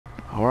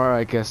Or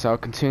I guess I'll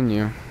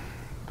continue.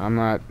 I'm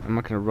not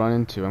gonna run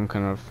into. I'm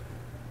kind of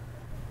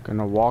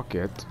gonna walk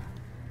it.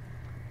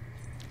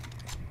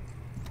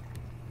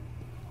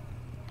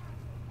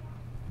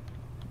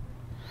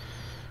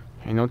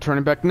 Ain't no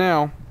turning back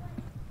now.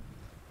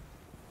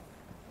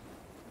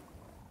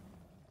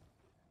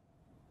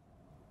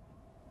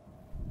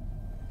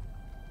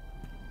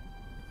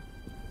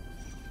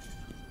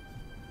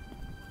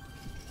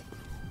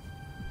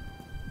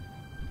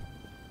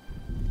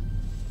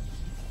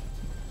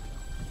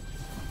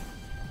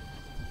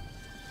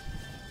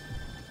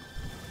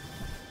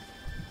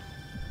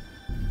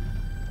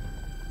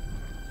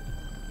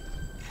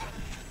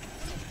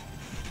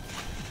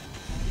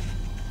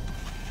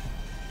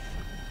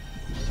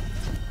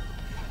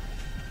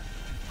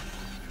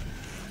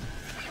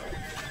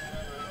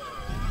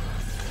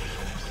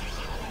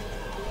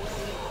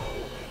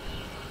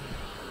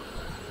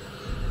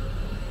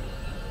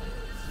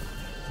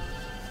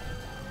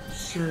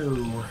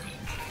 So,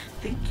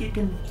 think you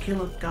can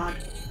kill a god?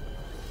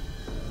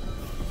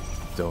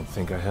 Don't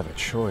think I have a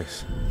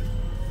choice.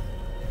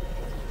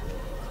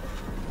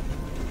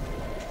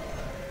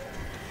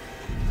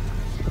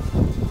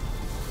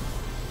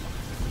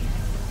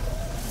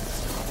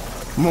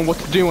 Come on,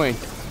 what's it doing?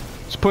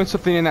 It's putting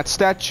something in that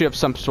statue of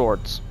some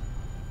sorts.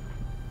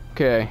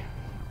 Okay,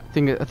 I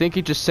think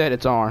he just said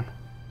it's on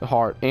the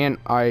heart, and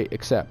I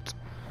accept.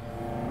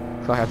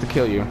 So I have to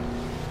kill you.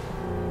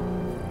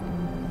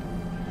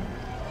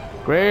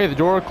 Great, the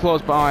door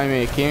closed behind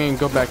me. Can't even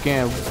go back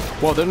in.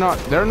 Well,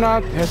 they're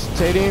not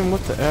hesitating.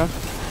 What the F?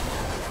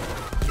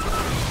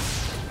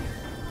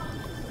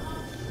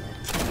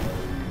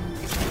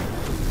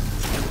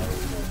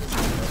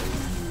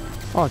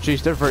 Oh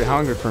jeez, they're very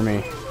hungry for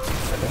me.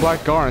 The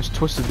Black Garn's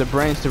twisted the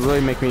brains to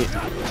really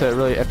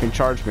effing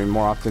charge me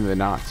more often than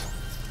not.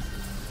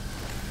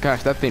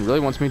 Gosh, that thing really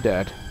wants me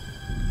dead.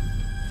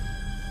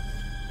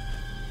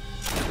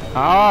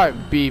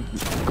 Be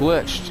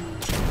glitched.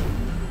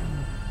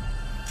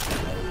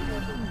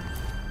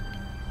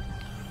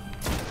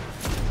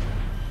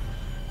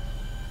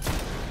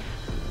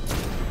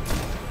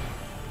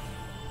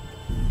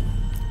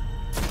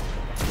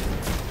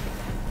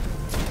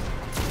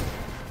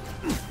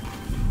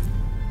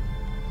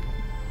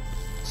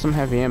 Some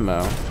heavy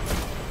ammo.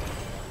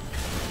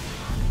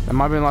 That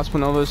might be the last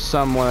one. Oh, there's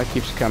someone that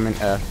keeps coming.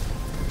 I'm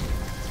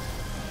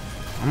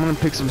gonna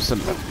pick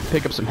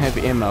up some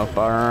heavy ammo.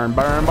 Burn,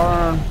 burn,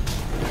 burn.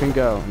 You can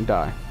go and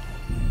die.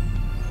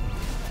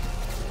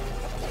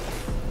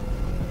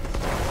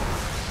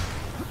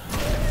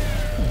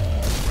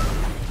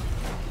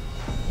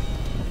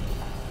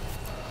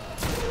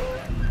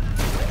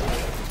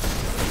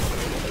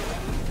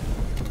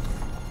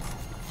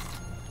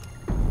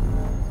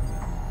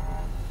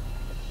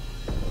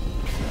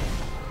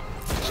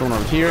 Someone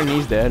over here and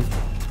he's dead.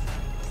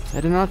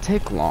 That did not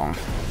take long.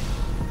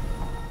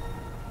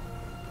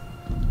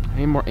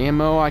 Any more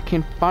ammo? I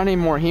can't find any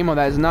more ammo.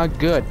 That is not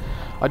good.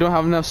 I don't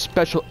have enough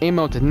special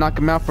ammo to knock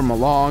him out from a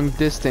long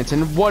distance.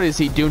 And what is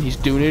he doing? He's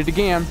doing it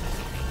again.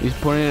 He's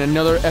putting in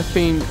another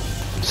effing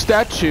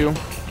statue.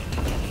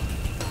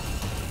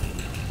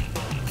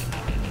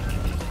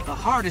 The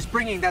heart is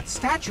bringing that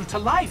statue to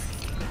life.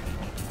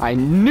 I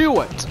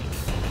knew it.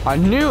 I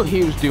knew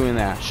he was doing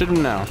that. Should have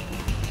known.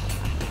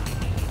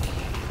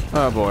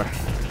 Oh boy.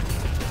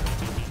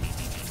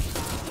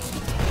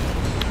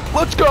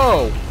 Let's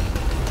go!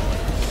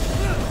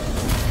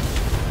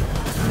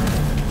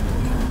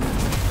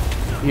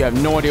 You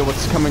have no idea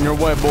what's coming your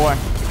way, boy.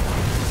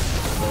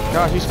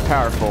 Gosh, he's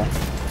powerful.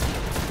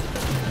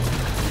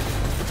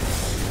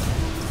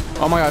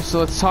 Oh my gosh, so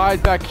let's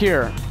hide back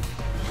here.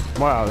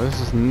 Wow, this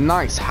is a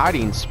nice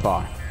hiding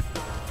spot.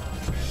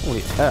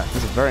 Holy F,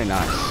 this is very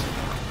nice.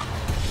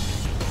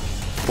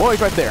 Oh,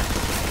 he's right there.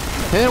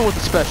 Hit him with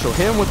the special.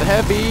 Hit him with the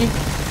heavy.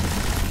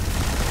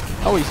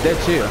 Oh, he's dead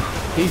too.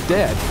 He's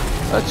dead.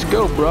 Let's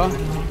go, bruh.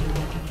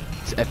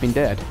 He's effing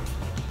dead.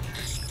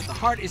 The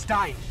heart is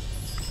dying.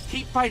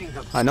 Keep fighting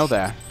them. I know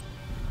that.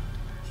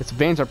 Its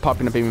veins are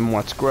popping up even more.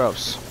 It's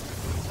gross.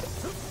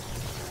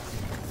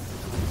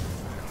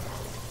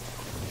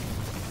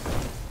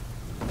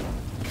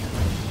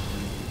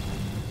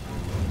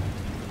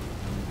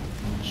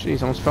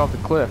 Jeez, almost fell off the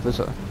cliff.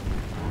 There's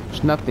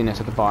nothingness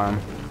at the bottom.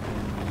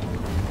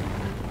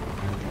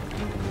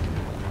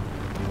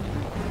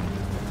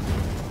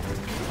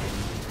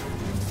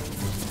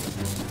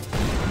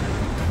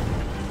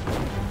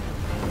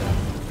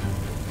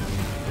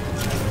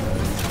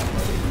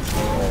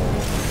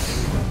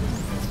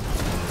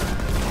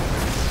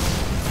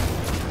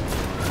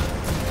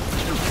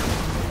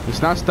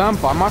 He's not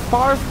stunned by my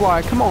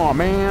firefly. Come on,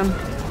 man.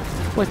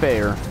 Way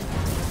fair.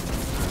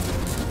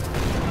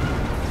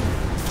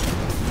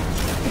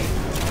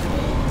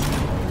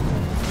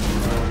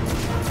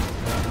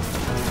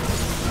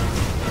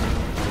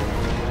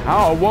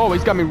 Oh, whoa,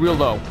 he's got me real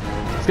low.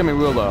 He's got me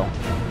real low.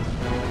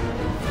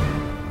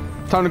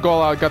 Time to go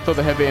all out. Gotta throw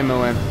the heavy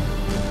ammo in.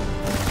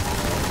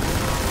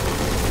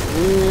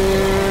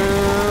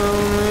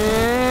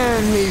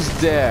 And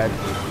he's dead.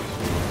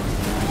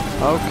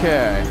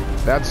 Okay,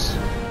 that's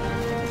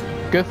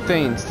good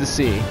things to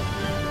see.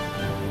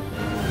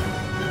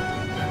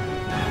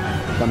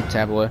 Thumb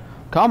tablet.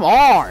 Come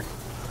on!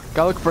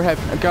 Gotta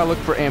look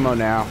for ammo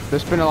now.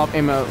 There's been a lot of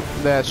ammo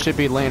that should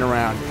be laying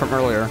around from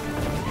earlier.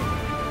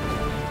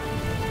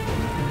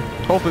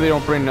 Hopefully they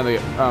don't bring another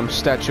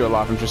statue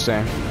alive, I'm just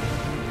saying.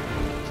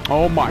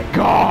 Oh my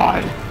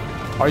god!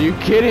 Are you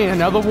kidding?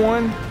 Another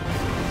one?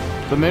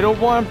 The middle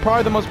one?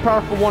 Probably the most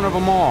powerful one of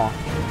them all.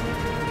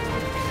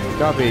 You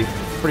gotta be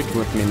freaking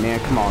with me, man.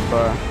 Come on,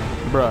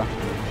 bruh.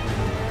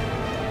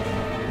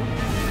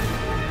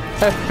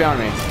 Found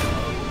me.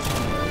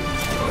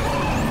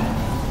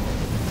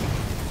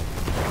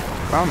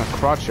 Found the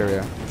crotch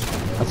area.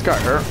 That's got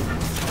hurt.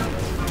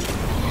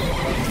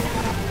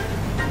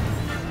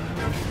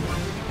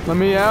 Let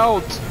me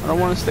out! I don't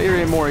want to stay here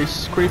anymore.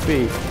 He's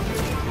creepy.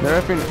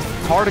 They're effing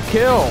hard to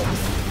kill.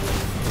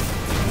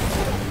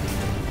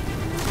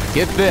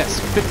 Get this.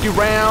 50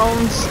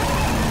 rounds.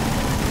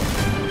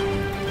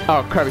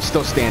 Oh crap, he's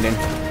still standing.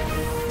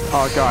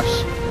 Oh gosh.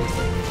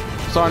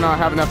 Sorry, I don't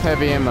have enough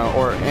heavy ammo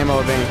or ammo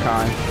of any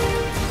kind.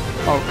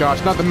 Oh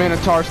gosh, not the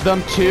Minotaurs,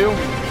 them too?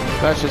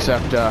 That's just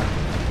effed up.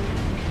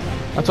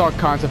 That's all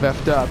kinds of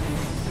effed up.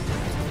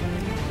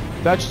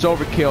 That's just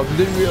overkill.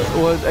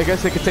 Well, I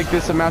guess they could take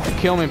this amount to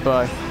kill me,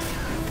 but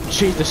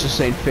jeez, this just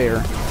ain't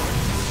fair.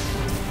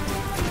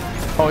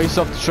 Oh, he's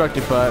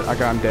self-destructed, but I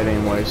got him dead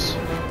anyways.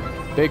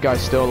 Big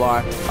guy's still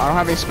alive. I don't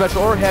have any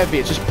special or heavy.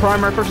 It's just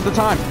primary first at the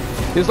time.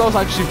 His low's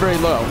actually very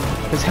low.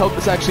 His health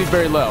is actually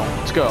very low.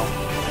 Let's go.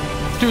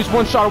 Dude's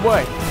one shot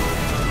away.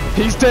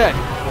 He's dead.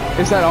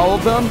 Is that all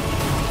of them?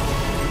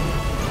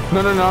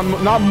 No,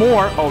 not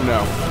more. Oh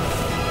no.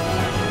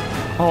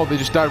 Oh, they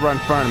just died right in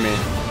front of me.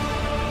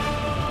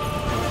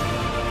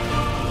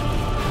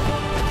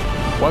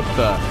 What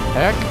the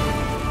heck?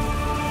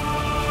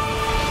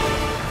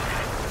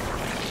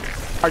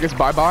 I guess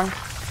bye-bye.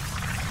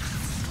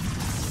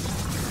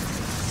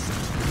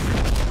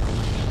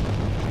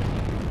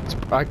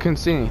 I couldn't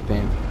see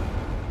anything.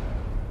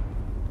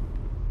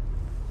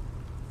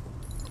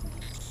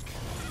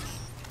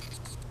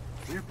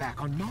 We're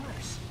back on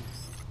Mars.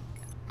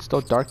 It's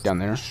still dark down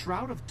there. The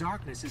shroud of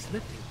darkness is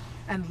lifting,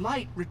 and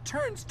light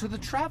returns to the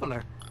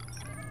traveler.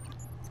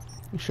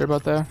 You sure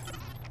about that?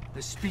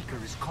 The speaker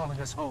is calling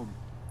us home.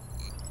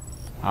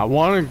 I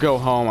want to go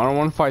home. I don't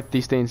want to fight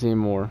these things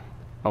anymore.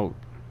 Oh,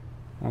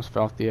 almost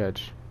fell off the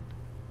edge.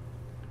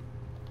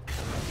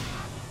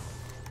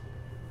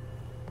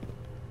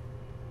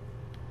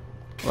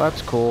 Well,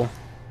 that's cool.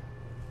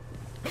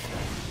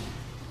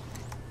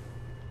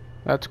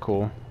 That's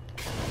cool.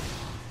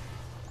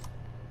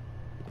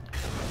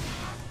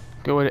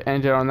 Good way to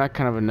end it on that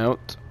kind of a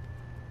note.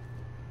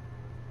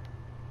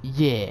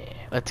 Yeah,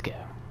 let's go.